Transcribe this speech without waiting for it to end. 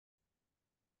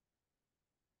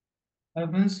Hi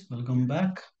friends, welcome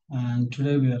back. And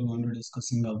today we are going to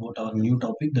discussing about our new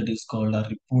topic that is called a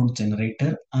report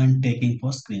generator and taking for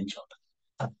screenshot.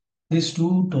 These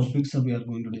two topics we are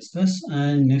going to discuss.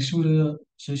 And next video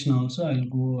session also I'll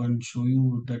go and show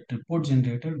you that report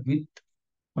generator with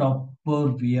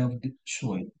proper way of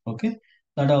showing. Okay,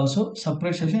 that also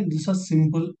separate session. This is a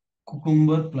simple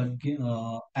Cucumber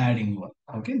plugin adding one.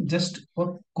 Okay, just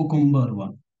for Cucumber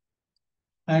one.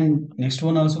 And next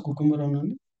one also Cucumber one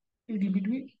only. A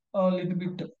little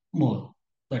bit more.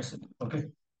 That's it. Okay.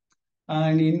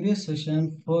 And in this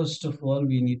session, first of all,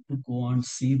 we need to go and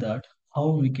see that how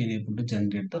we can able to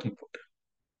generate the report.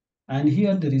 And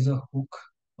here there is a hook.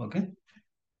 Okay.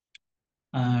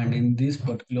 And in this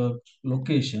particular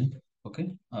location,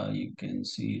 okay, you can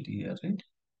see it here, right?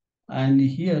 And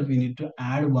here we need to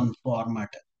add one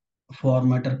formatter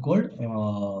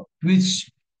called which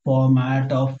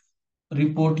format of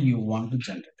report you want to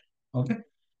generate. Okay.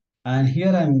 And here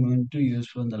I'm going to use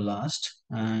from the last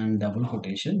and double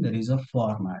quotation. There is a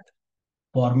format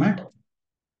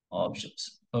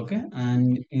options. Okay.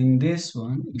 And in this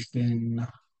one, you can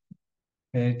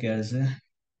take as a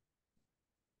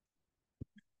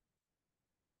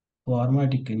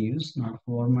format you can use, not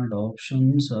format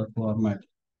options or format.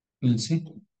 We'll see.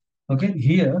 Okay.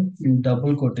 Here in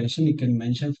double quotation, you can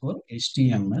mention for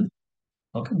HTML.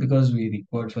 Okay. Because we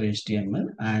required for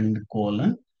HTML and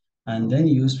colon and then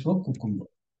use for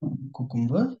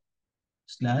cucumber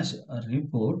slash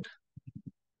report.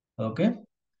 Okay,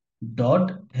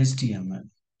 dot html.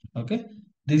 Okay,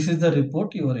 this is the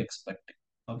report you are expecting.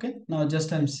 Okay, now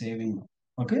just I'm saving now.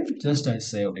 Okay, just I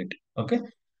saved it. Okay,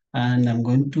 and I'm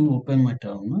going to open my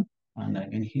terminal and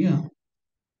again here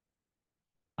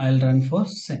I'll run for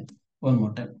send one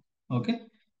more time. Okay,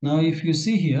 now if you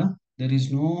see here there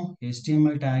is no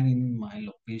html tag in my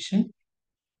location.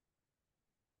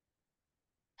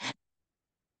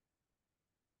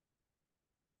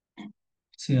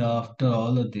 See, after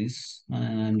all of this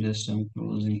and I'm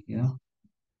closing here.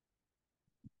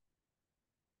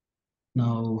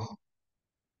 Now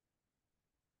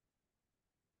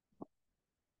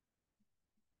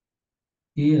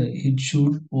here it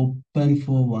should open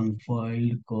for one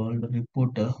file called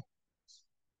reporter.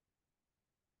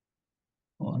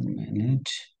 1 minute.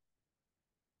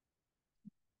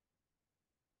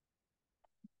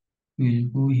 We'll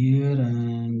go here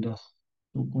and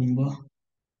Cucumber.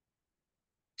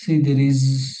 See, there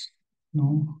is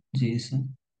no JSON.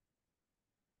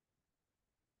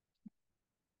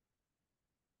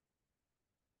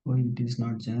 Why it is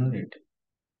not generated?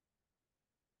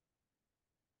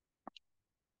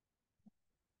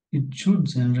 It should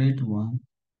generate one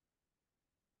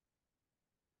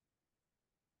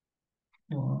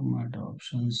format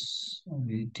options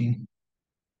waiting.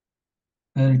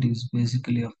 Here it is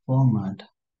basically a format.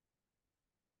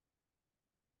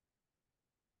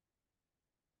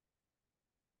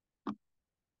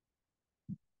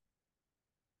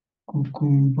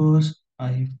 Cucumbers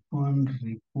icon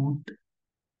report.html.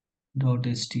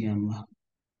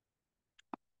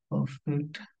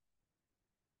 Perfect.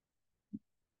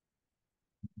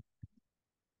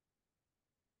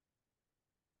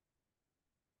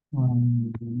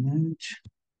 1 minute.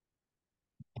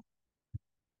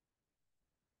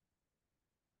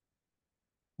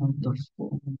 Of the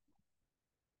form.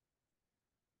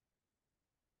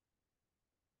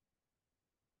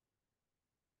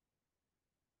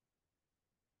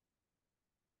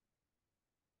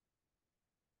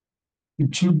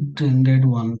 It should generate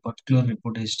one particular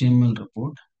report, HTML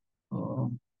report. Uh,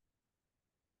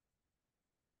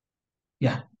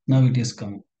 yeah, now it is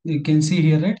coming. You can see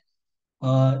here, right?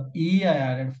 E I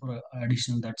added for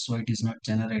additional, that's why it is not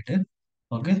generated.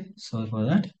 Okay, sorry for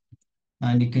that.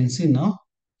 And you can see now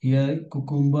here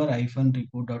cucumber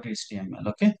report.html.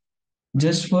 Okay,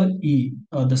 just for E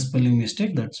the spelling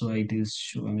mistake, that's why it is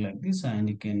showing like this. And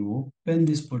you can open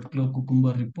this particular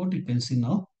cucumber report. You can see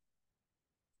now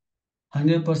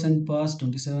 100% pass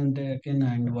 27 taken.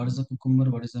 And what is the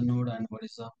cucumber, what is the node, and what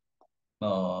is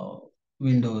the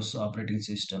Windows operating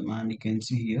system. And you can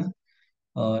see here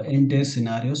entire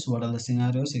scenarios, what are the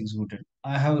scenarios executed.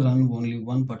 I have run only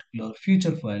one particular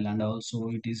feature file and also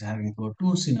it is having for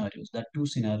two scenarios. That two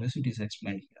scenarios it is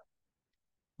explained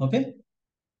here. Okay,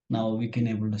 now we can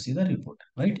able to see the report,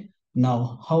 right?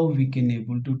 Now how we can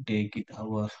able to take it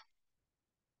our.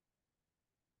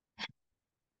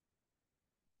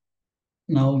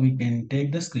 Now we can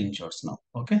take the screenshots now.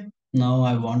 Okay, now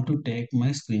I want to take my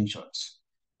screenshots.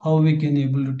 How we can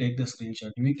able to take the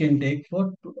screenshot? We can take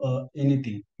for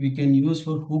anything. We can use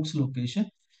for hooks location,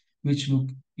 which look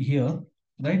here,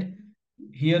 right?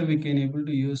 Here we can able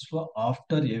to use for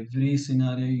after every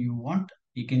scenario you want.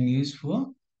 You can use for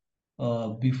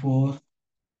before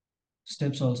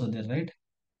steps also there, right?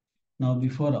 Now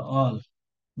before all,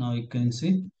 now you can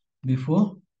see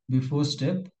before before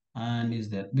step and is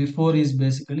there. Before is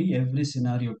basically every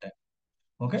scenario type.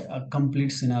 Okay, a complete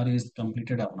scenario is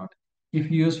completed or not. If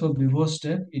you use for before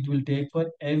step, it will take for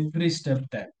every step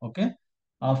time. Okay,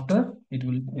 after it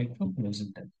will take for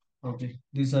closing time. Okay,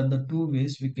 these are the two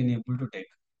ways we can able to take.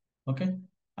 Okay,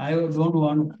 I don't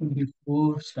want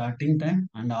before starting time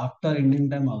and after ending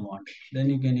time I want. Then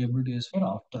you can able to use for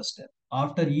after step.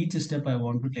 After each step I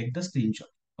want to take the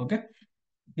screenshot. Okay,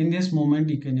 in this moment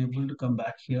you can able to come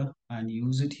back here and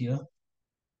use it here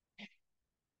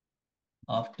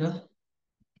after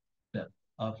step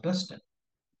after step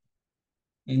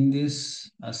in this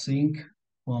async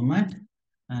format,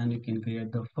 and you can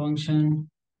create the function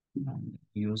and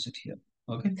use it here.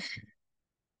 Okay,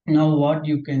 now what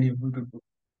you can able to do,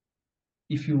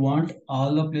 if you want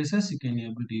all the places you can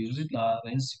able to use it,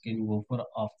 otherwise you can go for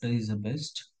after is the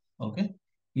best. Okay,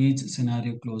 each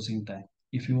scenario closing time,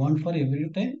 if you want for every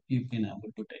time you can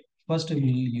able to take. First we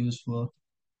will use for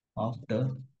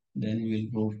after, then we'll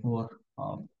go for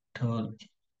after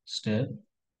step.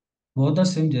 Both are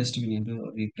same, just we need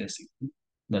to replace it.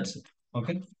 That's it.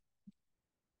 Okay,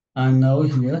 and now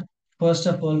here, first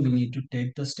of all we need to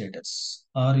take the status,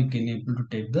 or you can able to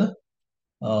take the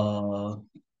uh,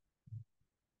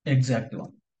 exact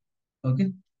one.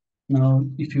 Okay, now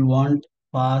if you want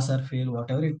pass or fail,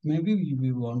 whatever it may be,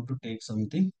 we want to take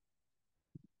something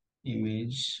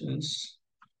images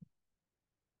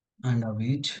and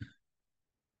await,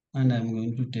 and I'm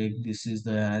going to take this is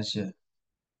the as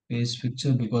face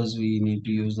picture because we need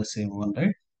to use the same one,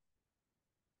 right?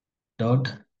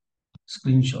 Dot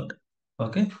screenshot.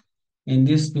 Okay, in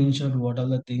this screenshot what are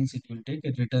the things it will take,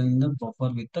 it return the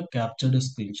buffer with the captured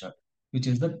screenshot, which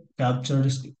is the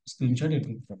captured screenshot it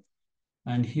will take.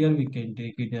 And here we can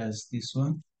take it as this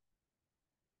one.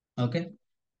 Okay,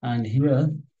 and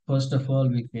here first of all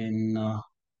we can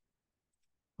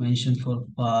mention for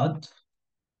path.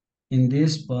 In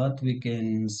this path we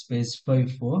can specify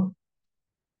for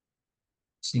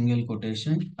single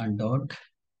quotation and dot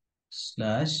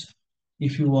slash.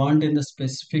 If you want in the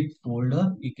specific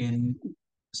folder you can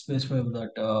specify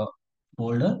that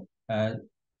folder as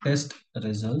test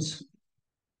results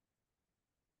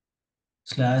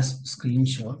slash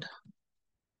screenshot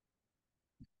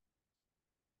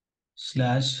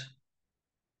slash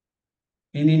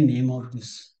any name of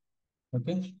this.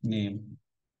 Okay, name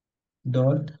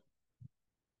dot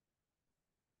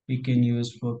we can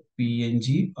use for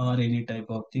png or any type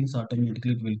of things,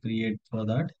 automatically it will create for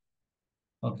that.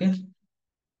 Okay,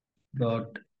 dot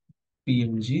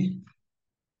png,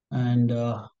 and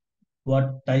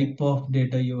what type of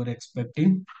data you are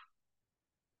expecting,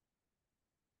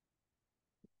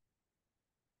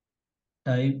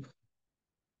 type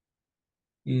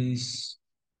is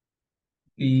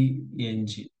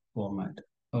png format.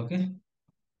 Okay,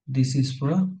 this is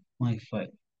for my file.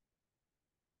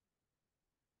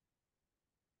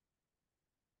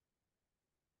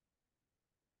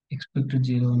 Expected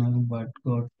zero now, but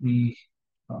got the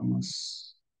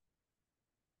commas.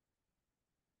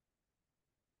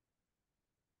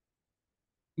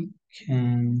 We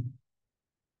can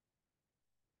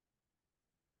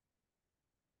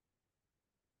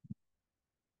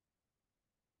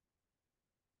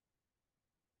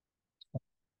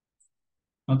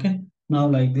okay. Now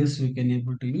like this we can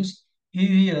able to use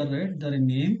here, right? The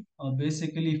name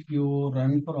basically if you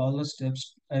run for all the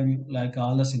steps, I mean like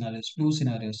all the scenarios, two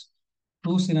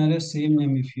scenarios same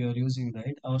name if you are using,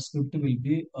 right? Our script will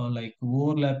be like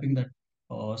overlapping that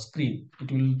screen,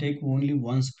 it will take only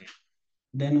one screen.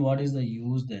 Then what is the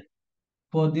use then?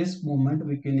 For this moment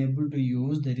we can able to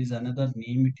use, there is another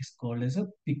name, it is called as a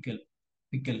pickle.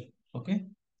 Okay,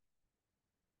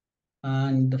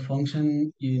 and the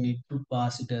function you need to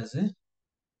pass it as a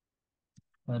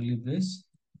curly brace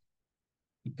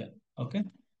pickle. Okay,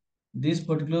 this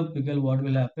particular pickle what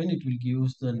will happen, it will give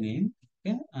us the name.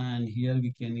 Okay, and here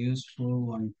we can use for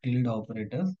one tilde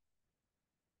operator,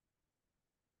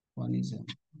 one is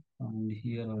and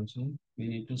here also we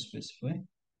need to specify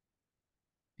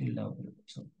tilde operator.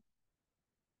 So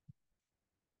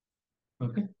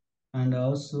okay, and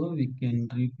also we can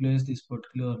replace this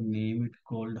particular name, it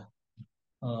called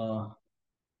uh,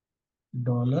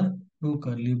 dollar two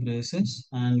curly braces,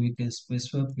 and we can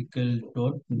specify pickle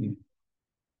dot name.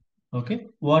 Okay,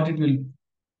 what it will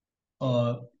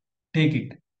uh, take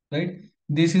it, right?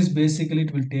 This is basically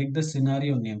it will take the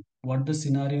scenario name, what the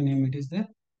scenario name it is there,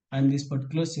 and this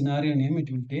particular scenario name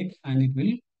it will take and it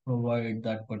will provide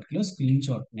that particular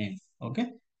screenshot name.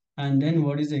 Okay. And then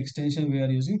what is the extension we are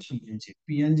using? PNG.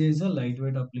 PNG is a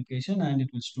lightweight application and it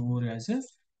will store as a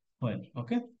file.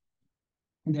 Okay.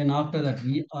 Then after that,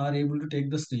 we are able to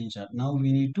take the screenshot. Now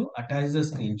we need to attach the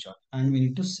screenshot and we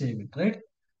need to save it, right?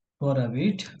 For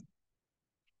await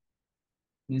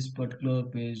this particular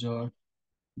page or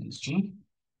this one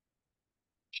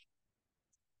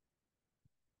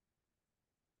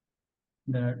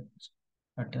that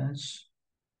attach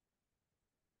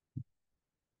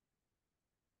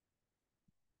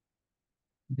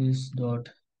this dot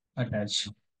attach.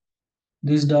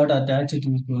 This dot attach it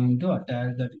is going to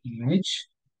attach that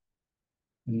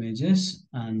images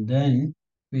and then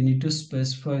we need to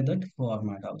specify that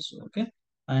format also. Okay,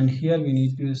 and here we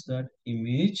need to use that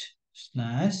image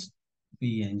slash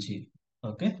png.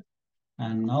 Okay,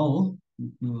 and now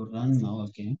you run now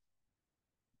again,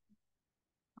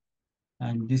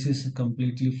 and this is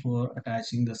completely for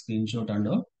attaching the screenshot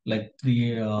under like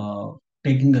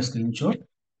taking the screenshot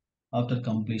after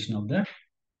completion of that.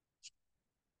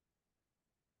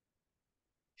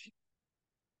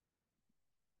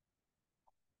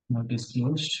 Now it is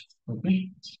closed.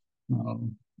 Okay,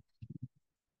 um,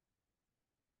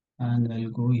 and I'll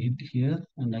go hit here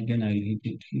and again I'll hit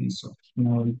it here. So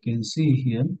now you can see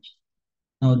here.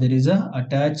 Now there is a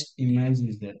attached image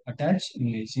is there. Attached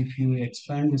image. If you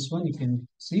expand this one, you can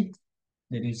see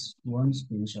there is one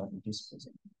screenshot it is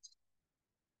present.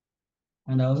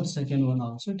 And also second one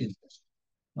also it is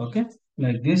there. Okay.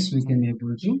 Like this we can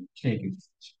able to take it.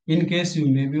 In case you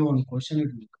maybe want question it,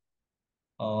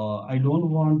 I don't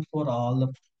want for all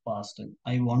the past time.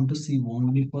 I want to see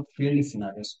only for failed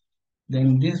scenarios.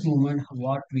 Then this moment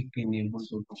what we can able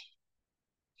to do.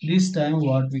 This time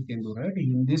what we can do, right?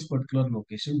 In this particular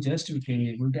location, just we can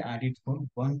able to add it for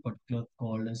one particular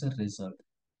called as a result.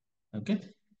 Okay.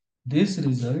 This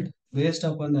result, based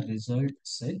upon the result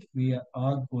set, we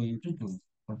are going to do.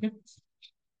 Okay.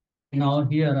 Now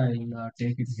here I'll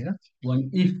take it here.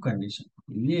 One if condition.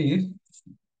 If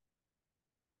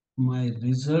my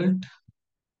result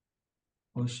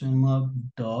question mark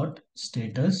dot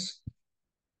status,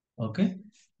 okay,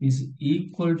 is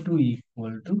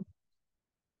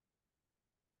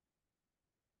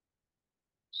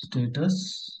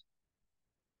status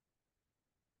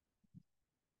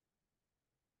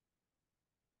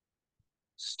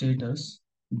status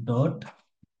dot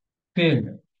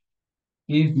failed.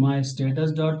 If my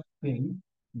status dot failed,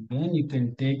 then you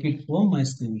can take it for my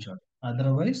screenshot.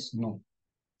 Otherwise, no.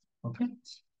 Okay.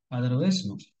 Otherwise,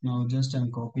 no. Now just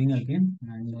I'm copying again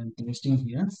and I'm pasting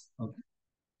here. Okay.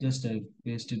 Just I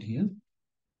pasted here.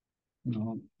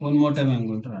 Now one more time I'm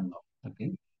going to run now.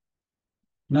 Okay.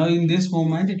 Now in this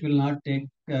moment it will not take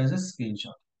as a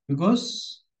screenshot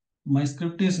because my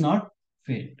script is not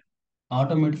failed.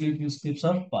 Automatically few scripts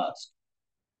are passed.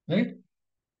 Right?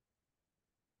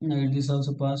 Now it is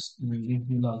also passed and it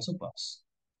will also pass.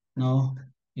 Now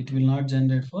it will not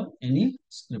generate for any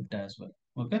script as well.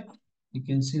 Okay. You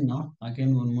can see now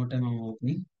again one more time I'm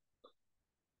opening.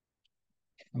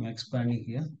 I'm expanding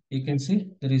here. You can see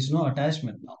there is no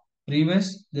attachment now.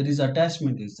 Previous there is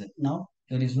attachment is there. Now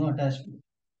there is no attachment.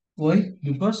 Why?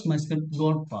 Because my script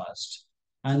got passed.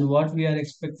 And what we are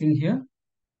expecting here,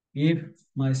 if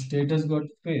my status got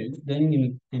failed, then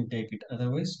you can take it.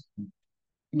 Otherwise,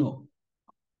 no.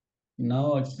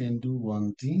 Now I can do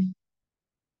one thing.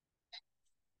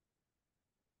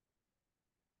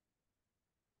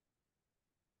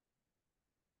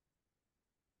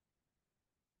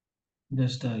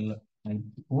 Just I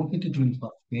hope it will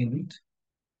fail it.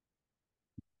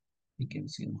 You can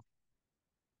see now.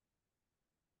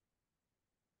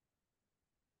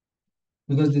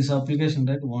 Because this application,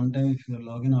 right, one time if you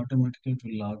log in, automatically it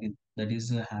will log in. That is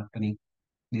happening,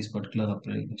 this particular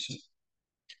application.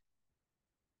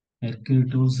 Mercury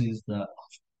Tools is the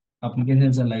application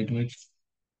is a lightweight.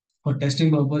 For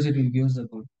testing purpose, it will give us the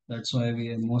code. That's why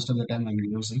we most of the time I'm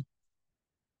using.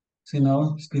 See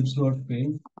now scripts got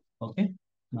failed. Okay.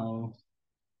 Now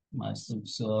my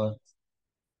scripts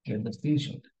get the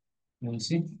screenshot. You will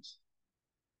see.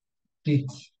 See,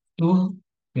 two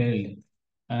failed.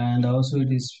 And also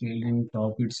it is failed in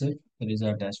top itself. There is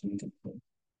attachment.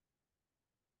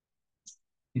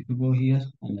 If you go here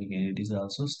and again it is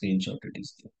also screenshot it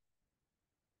is there.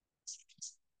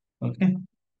 Okay.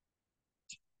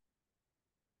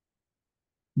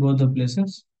 Both the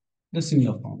places the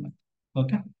similar format.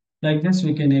 Okay. Like this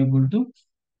we can able to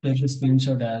take the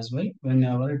screenshot as well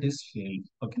whenever it is failed.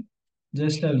 Okay.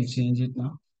 Just I will change it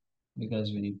now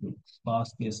because we need to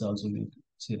pass case also we need to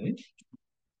see right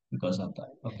because of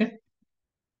that. Okay.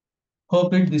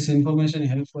 Hope it this information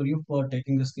help for you for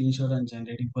taking the screenshot and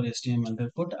generating for HTML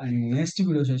report. And next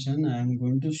video session, I am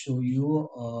going to show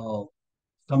you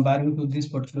comparing to this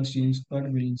particular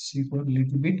screenshot. We'll see for a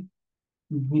little bit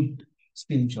good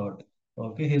screenshot.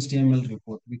 Okay, HTML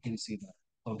report. We can see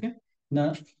that. Okay,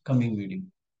 now coming video.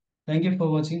 Thank you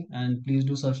for watching and please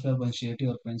do subscribe and share to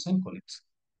your friends and colleagues.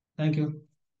 Thank you.